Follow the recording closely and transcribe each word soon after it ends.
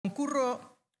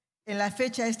Concurro en la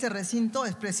fecha a este recinto,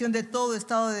 expresión de todo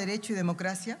Estado de Derecho y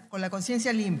democracia, con la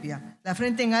conciencia limpia, la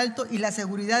frente en alto y la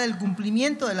seguridad del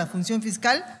cumplimiento de la función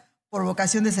fiscal por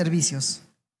vocación de servicios.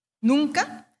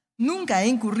 Nunca he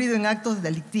incurrido en actos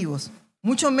delictivos,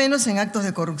 mucho menos en actos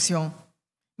de corrupción.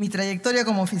 Mi trayectoria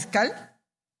como fiscal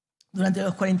durante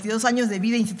los 42 años de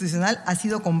vida institucional ha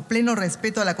sido con pleno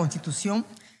respeto a la Constitución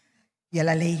y a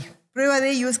la ley. Prueba de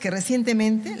ello es que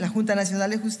recientemente la Junta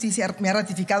Nacional de Justicia me ha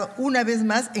ratificado una vez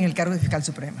más en el cargo de fiscal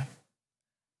suprema.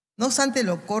 No obstante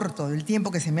lo corto del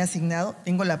tiempo que se me ha asignado,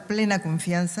 tengo la plena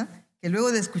confianza que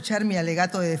luego de escuchar mi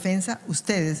alegato de defensa,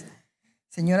 ustedes,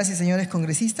 señoras y señores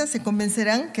congresistas, se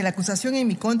convencerán que la acusación en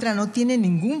mi contra no tiene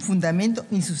ningún fundamento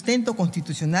ni sustento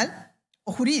constitucional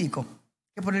o jurídico,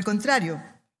 que por el contrario,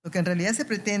 lo que en realidad se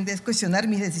pretende es cuestionar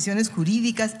mis decisiones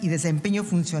jurídicas y desempeño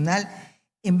funcional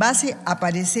en base a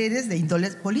pareceres de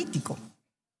índole político.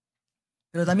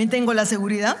 Pero también tengo la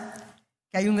seguridad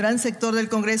que hay un gran sector del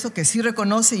Congreso que sí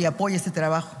reconoce y apoya este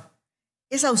trabajo.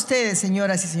 Es a ustedes,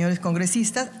 señoras y señores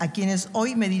congresistas, a quienes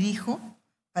hoy me dirijo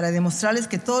para demostrarles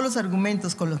que todos los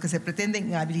argumentos con los que se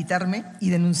pretenden habilitarme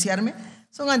y denunciarme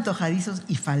son antojadizos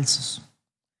y falsos.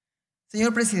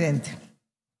 Señor presidente,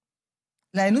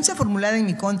 la denuncia formulada en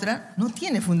mi contra no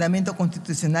tiene fundamento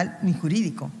constitucional ni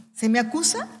jurídico. Se me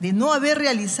acusa de no haber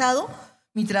realizado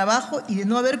mi trabajo y de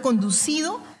no haber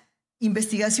conducido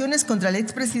investigaciones contra el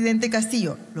expresidente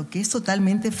Castillo, lo que es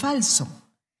totalmente falso.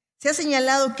 Se ha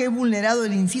señalado que he vulnerado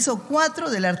el inciso 4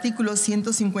 del artículo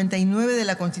 159 de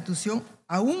la Constitución,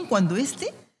 aun cuando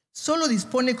éste solo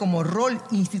dispone como rol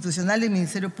institucional del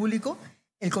Ministerio Público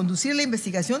el conducir la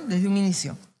investigación desde un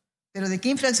inicio. ¿Pero de qué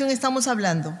infracción estamos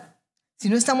hablando? Si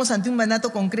no estamos ante un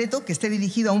mandato concreto que esté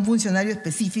dirigido a un funcionario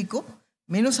específico,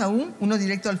 menos aún uno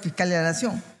directo al fiscal de la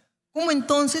Nación. ¿Cómo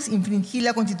entonces infringir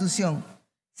la Constitución?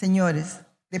 Señores,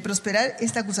 de prosperar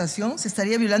esta acusación se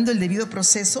estaría violando el debido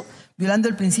proceso, violando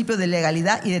el principio de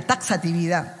legalidad y de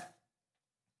taxatividad.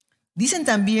 Dicen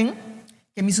también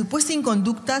que mi supuesta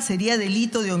inconducta sería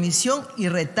delito de omisión y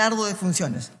retardo de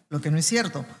funciones, lo que no es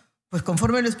cierto, pues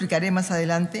conforme lo explicaré más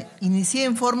adelante, inicié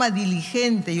en forma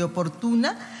diligente y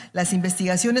oportuna las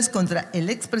investigaciones contra el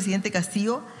expresidente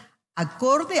Castillo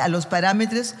acorde a los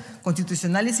parámetros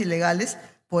constitucionales y legales,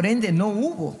 por ende no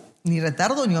hubo ni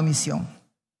retardo ni omisión.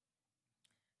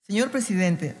 Señor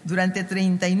presidente, durante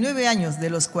 39 años de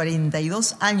los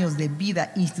 42 años de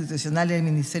vida institucional del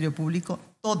Ministerio Público,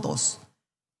 todos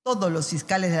los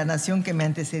fiscales de la Nación que me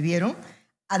antecedieron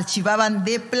archivaban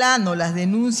de plano las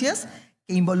denuncias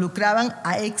que involucraban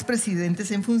a expresidentes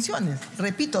en funciones.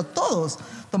 Repito, todos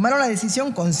tomaron la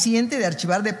decisión consciente de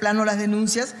archivar de plano las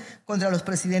denuncias contra los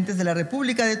presidentes de la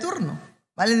República de turno.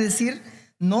 Vale decir,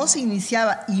 no se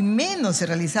iniciaba y menos se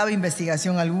realizaba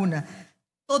investigación alguna.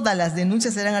 Todas las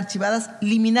denuncias eran archivadas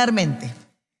liminarmente,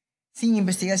 sin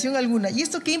investigación alguna. ¿Y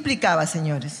esto qué implicaba,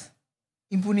 señores?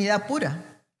 Impunidad pura,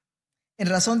 en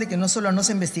razón de que no solo no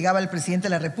se investigaba al presidente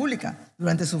de la República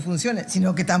durante sus funciones,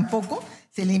 sino que tampoco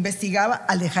se le investigaba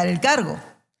al dejar el cargo.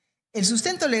 El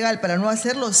sustento legal para no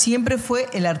hacerlo siempre fue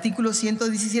el artículo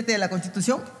 117 de la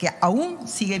Constitución, que aún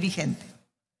sigue vigente.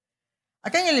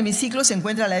 Acá en el hemiciclo se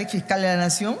encuentra la exfiscal de la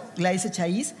Nación, Gladys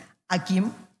Echaíz, a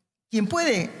quien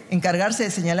puede encargarse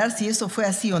de señalar si esto fue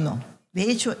así o no. De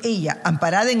hecho, ella,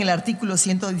 amparada en el artículo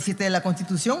 117 de la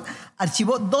Constitución,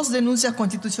 archivó 2 denuncias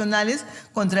constitucionales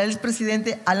contra el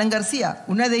expresidente Alan García,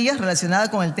 una de ellas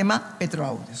relacionada con el tema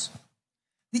petroaudios.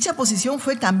 Dicha posición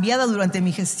fue cambiada durante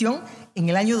mi gestión en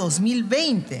el año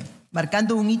 2020,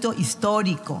 marcando un hito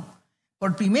histórico.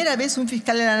 Por primera vez un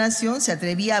fiscal de la Nación se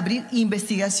atrevía a abrir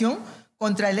investigación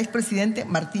contra el expresidente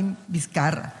Martín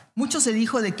Vizcarra. Mucho se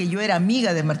dijo de que yo era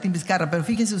amiga de Martín Vizcarra, pero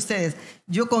fíjense ustedes,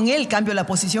 yo con él cambio la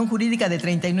posición jurídica de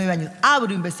 39 años.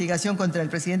 Abro investigación contra el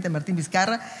presidente Martín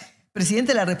Vizcarra,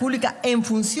 presidente de la República en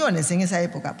funciones en esa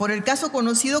época, por el caso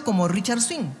conocido como Richard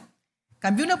Swing.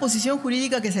 Cambió una posición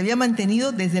jurídica que se había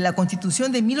mantenido desde la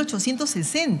Constitución de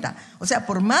 1860, o sea,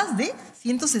 por más de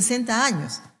 160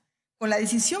 años. Con la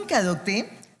decisión que adopté,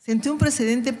 senté un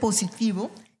precedente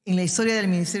positivo en la historia del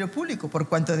Ministerio Público, por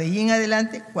cuanto de ahí en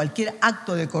adelante cualquier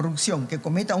acto de corrupción que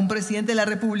cometa un presidente de la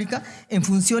República en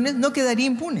funciones no quedaría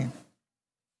impune.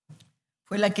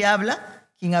 Fue la que habla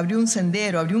quien abrió un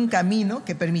sendero, abrió un camino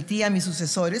que permitía a mis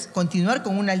sucesores continuar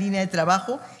con una línea de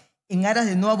trabajo en aras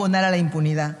de no abonar a la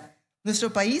impunidad.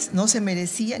 Nuestro país no se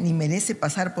merecía ni merece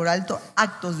pasar por alto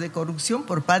actos de corrupción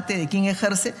por parte de quien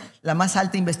ejerce la más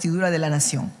alta investidura de la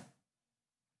nación.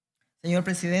 Señor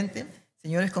presidente,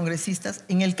 señores congresistas,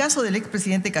 en el caso del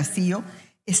expresidente Castillo,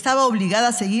 estaba obligada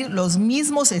a seguir los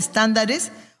mismos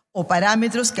estándares o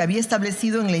parámetros que había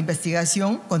establecido en la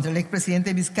investigación contra el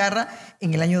expresidente Vizcarra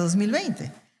en el año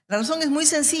 2020. La razón es muy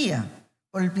sencilla,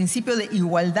 por el principio de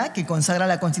igualdad que consagra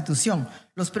la Constitución.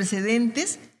 Los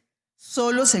precedentes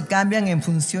solo se cambian en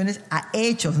funciones a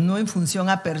hechos, no en función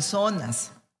a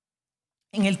personas.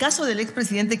 En el caso del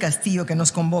expresidente Castillo que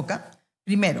nos convoca,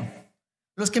 primero,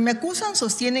 los que me acusan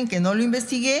sostienen que no lo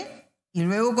investigué y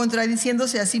luego,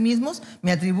 contradiciéndose a sí mismos,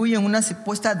 me atribuyen una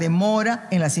supuesta demora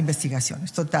en las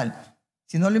investigaciones. Total,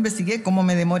 si no lo investigué, ¿cómo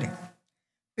me demoré?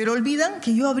 Pero olvidan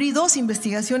que yo abrí 2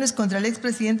 investigaciones contra el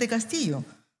expresidente Castillo.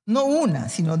 No una,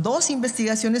 sino 2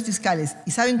 investigaciones fiscales.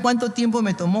 ¿Y saben cuánto tiempo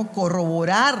me tomó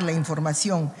corroborar la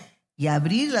información y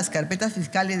abrir las carpetas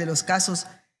fiscales de los casos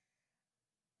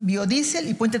biodiesel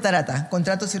y Puente Tarata,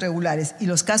 contratos irregulares, y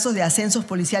los casos de ascensos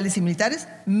policiales y militares?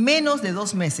 Menos de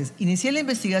 2 meses. Inicié la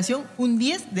investigación un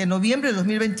 10 de noviembre de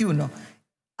 2021.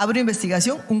 Abro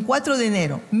investigación un 4 de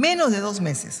enero. Menos de 2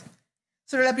 meses.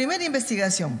 Sobre la primera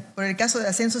investigación, por el caso de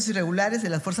ascensos irregulares de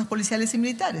las fuerzas policiales y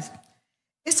militares.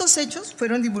 Estos hechos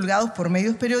fueron divulgados por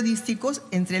medios periodísticos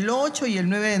entre el 8 y el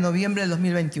 9 de noviembre de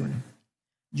 2021.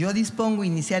 Yo dispongo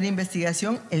iniciar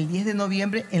investigación el 10 de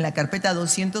noviembre en la carpeta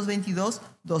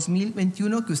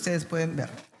 222-2021 que ustedes pueden ver.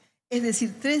 Es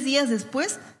decir, 3 días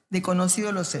después de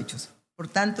conocidos los hechos. Por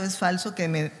tanto, es falso que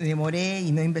me demoré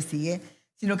y no investigué,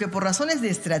 sino que por razones de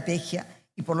estrategia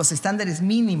y por los estándares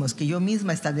mínimos que yo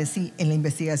misma establecí en la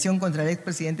investigación contra el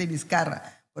expresidente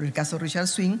Vizcarra por el caso Richard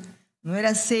Swing, no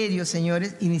era serio,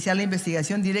 señores, iniciar la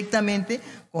investigación directamente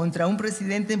contra un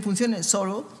presidente en funciones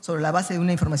solo sobre la base de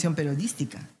una información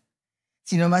periodística,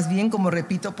 sino más bien, como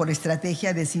repito, por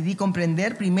estrategia decidí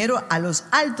comprender primero a los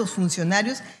altos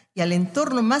funcionarios y al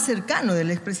entorno más cercano del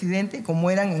expresidente,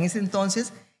 como eran en ese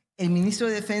entonces el ministro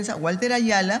de Defensa, Walter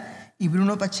Ayala, y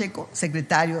Bruno Pacheco,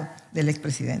 secretario del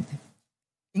expresidente.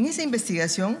 En esa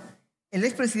investigación, el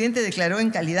expresidente declaró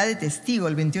en calidad de testigo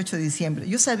el 28 de diciembre.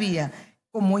 Yo sabía,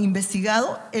 como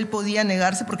investigado, él podía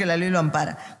negarse porque la ley lo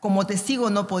ampara. Como testigo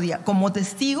no podía. Como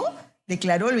testigo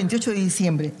declaró el 28 de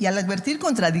diciembre y al advertir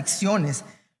contradicciones,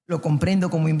 lo comprendo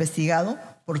como investigado,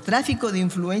 por tráfico de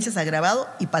influencias agravado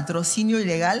y patrocinio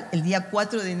ilegal el día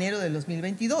 4 de enero del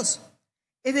 2022.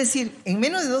 Es decir, en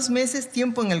menos de 2 meses,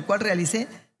 tiempo en el cual realicé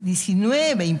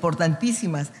 19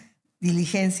 importantísimas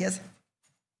diligencias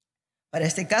para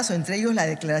este caso, entre ellos la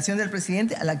declaración del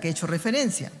presidente a la que he hecho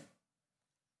referencia.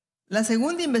 La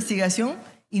segunda investigación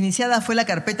iniciada fue la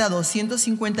carpeta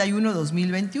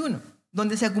 251-2021,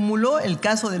 donde se acumuló el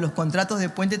caso de los contratos de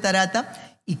Puente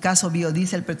Tarata y caso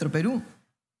Biodiesel Petroperú.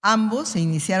 Ambos se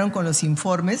iniciaron con los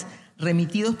informes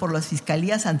remitidos por las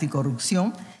fiscalías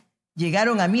anticorrupción,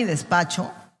 llegaron a mi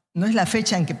despacho, no es la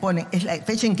fecha en que ponen, es la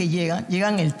fecha en que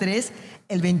llegan el 3,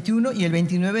 el 21 y el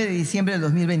 29 de diciembre del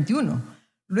 2021.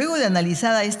 Luego de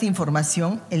analizada esta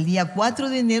información, el día 4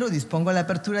 de enero dispongo la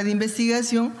apertura de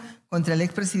investigación contra el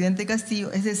expresidente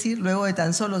Castillo, es decir, luego de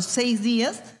tan solo 6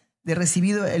 días de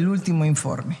recibido el último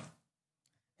informe.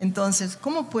 Entonces,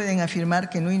 ¿cómo pueden afirmar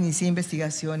que no inicié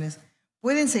investigaciones?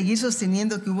 ¿Pueden seguir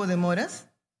sosteniendo que hubo demoras?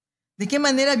 ¿De qué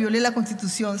manera violé la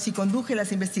Constitución si conduje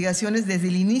las investigaciones desde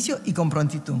el inicio y con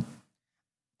prontitud?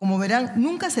 Como verán,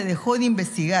 nunca se dejó de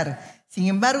investigar. Sin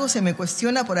embargo, se me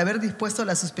cuestiona por haber dispuesto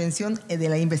la suspensión de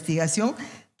la investigación,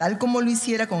 tal como lo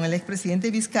hiciera con el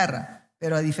expresidente Vizcarra.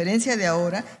 Pero a diferencia de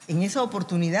ahora, en esa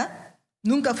oportunidad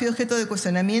nunca fui objeto de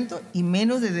cuestionamiento y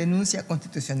menos de denuncia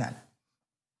constitucional.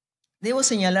 Debo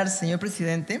señalar, señor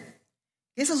presidente,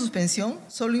 que esa suspensión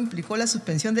solo implicó la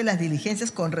suspensión de las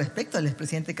diligencias con respecto al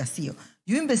expresidente Castillo.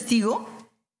 Yo investigo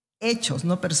hechos,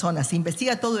 no personas, se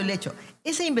investiga todo el hecho.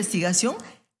 Esa investigación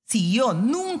siguió,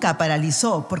 nunca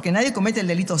paralizó, porque nadie comete el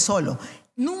delito solo.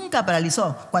 Nunca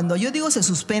paralizó. Cuando yo digo se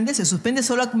suspende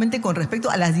solamente con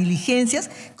respecto a las diligencias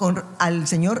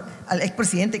al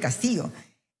expresidente Castillo.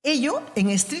 Ello en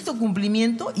estricto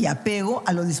cumplimiento y apego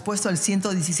a lo dispuesto al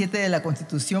 117 de la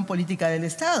Constitución Política del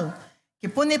Estado, que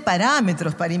pone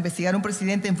parámetros para investigar a un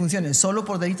presidente en funciones solo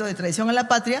por delito de traición a la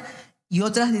patria y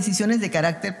otras decisiones de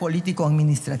carácter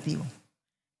político-administrativo.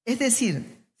 Es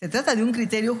decir, se trata de un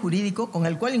criterio jurídico con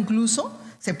el cual incluso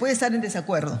se puede estar en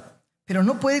desacuerdo, pero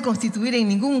no puede constituir en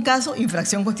ningún caso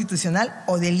infracción constitucional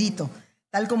o delito,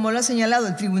 tal como lo ha señalado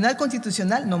el Tribunal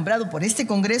Constitucional nombrado por este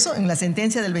Congreso en la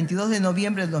sentencia del 22 de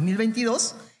noviembre del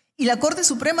 2022 y la Corte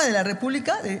Suprema de la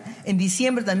República en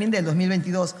diciembre también del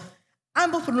 2022.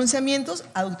 Ambos pronunciamientos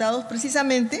adoptados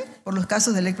precisamente por los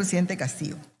casos del expresidente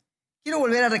Castillo. Quiero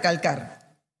volver a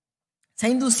recalcar, se ha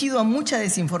inducido a mucha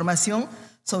desinformación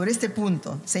sobre este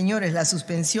punto. Señores, la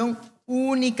suspensión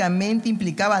únicamente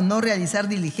implicaba no realizar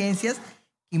diligencias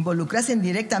que involucrasen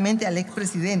directamente al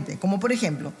expresidente, como por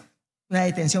ejemplo, una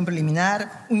detención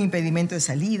preliminar, un impedimento de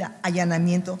salida,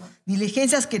 allanamiento,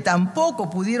 diligencias que tampoco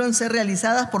pudieron ser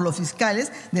realizadas por los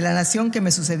fiscales de la Nación que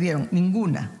me sucedieron,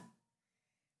 ninguna.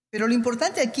 Pero lo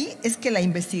importante aquí es que la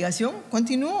investigación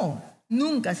continuó.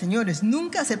 Nunca, señores,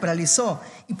 nunca se paralizó.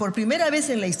 Y por primera vez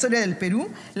en la historia del Perú,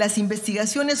 las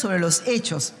investigaciones sobre los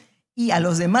hechos y a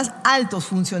los demás altos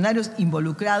funcionarios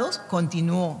involucrados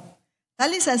continuó.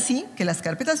 Tal es así que las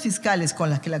carpetas fiscales con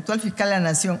las que el actual fiscal de la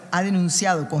Nación ha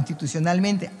denunciado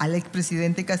constitucionalmente al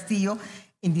expresidente Castillo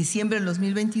en diciembre del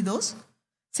 2022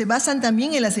 se basan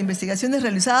también en las investigaciones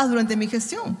realizadas durante mi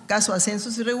gestión, caso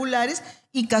Ascensos Irregulares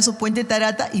y caso Puente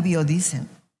Tarata y Biodiesel.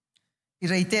 Y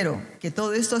reitero que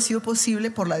todo esto ha sido posible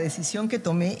por la decisión que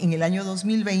tomé en el año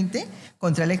 2020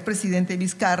 contra el expresidente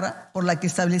Vizcarra, por la que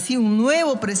establecí un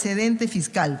nuevo precedente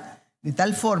fiscal, de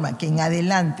tal forma que en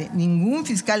adelante ningún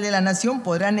fiscal de la Nación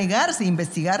podrá negarse a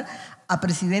investigar a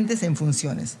presidentes en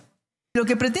funciones. Lo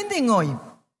que pretenden hoy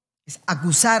es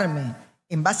acusarme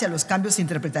en base a los cambios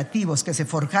interpretativos que se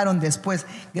forjaron después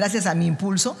gracias a mi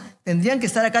impulso. Tendrían que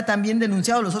estar acá también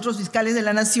denunciados los otros fiscales de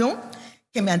la Nación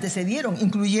que me antecedieron,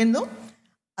 incluyendo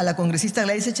a la congresista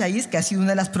Gladys Echaíz, que ha sido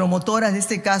una de las promotoras de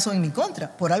este caso en mi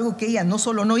contra, por algo que ella no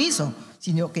solo no hizo,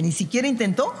 sino que ni siquiera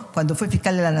intentó cuando fue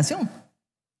fiscal de la Nación.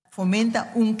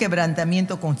 Fomenta un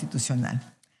quebrantamiento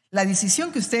constitucional. La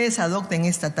decisión que ustedes adopten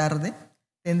esta tarde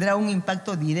tendrá un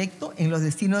impacto directo en los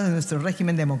destinos de nuestro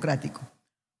régimen democrático,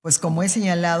 pues como he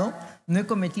señalado, no he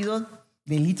cometido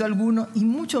delito alguno y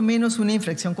mucho menos una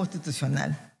infracción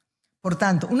constitucional. Por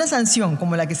tanto, una sanción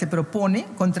como la que se propone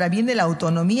contraviene la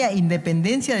autonomía e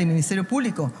independencia del Ministerio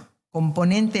Público,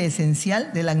 componente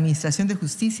esencial de la administración de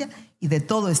justicia y de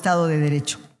todo Estado de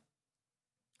Derecho.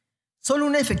 Solo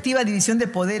una efectiva división de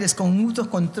poderes con mutuos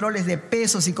controles de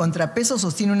pesos y contrapesos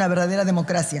sostiene una verdadera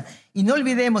democracia. Y no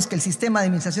olvidemos que el sistema de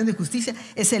administración de justicia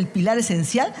es el pilar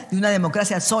esencial de una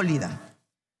democracia sólida.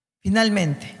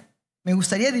 Finalmente, me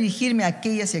gustaría dirigirme a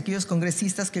aquellas y aquellos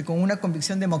congresistas que con una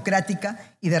convicción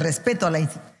democrática y de respeto a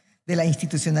de la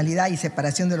institucionalidad y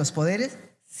separación de los poderes,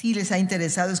 sí les ha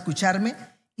interesado escucharme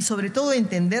y sobre todo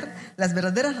entender las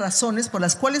verdaderas razones por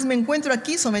las cuales me encuentro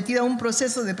aquí sometida a un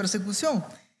proceso de persecución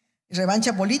y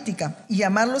revancha política, y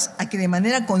llamarlos a que de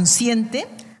manera consciente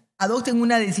adopten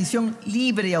una decisión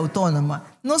libre y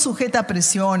autónoma, no sujeta a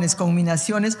presiones,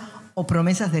 conminaciones o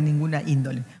promesas de ninguna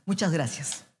índole. Muchas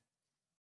gracias.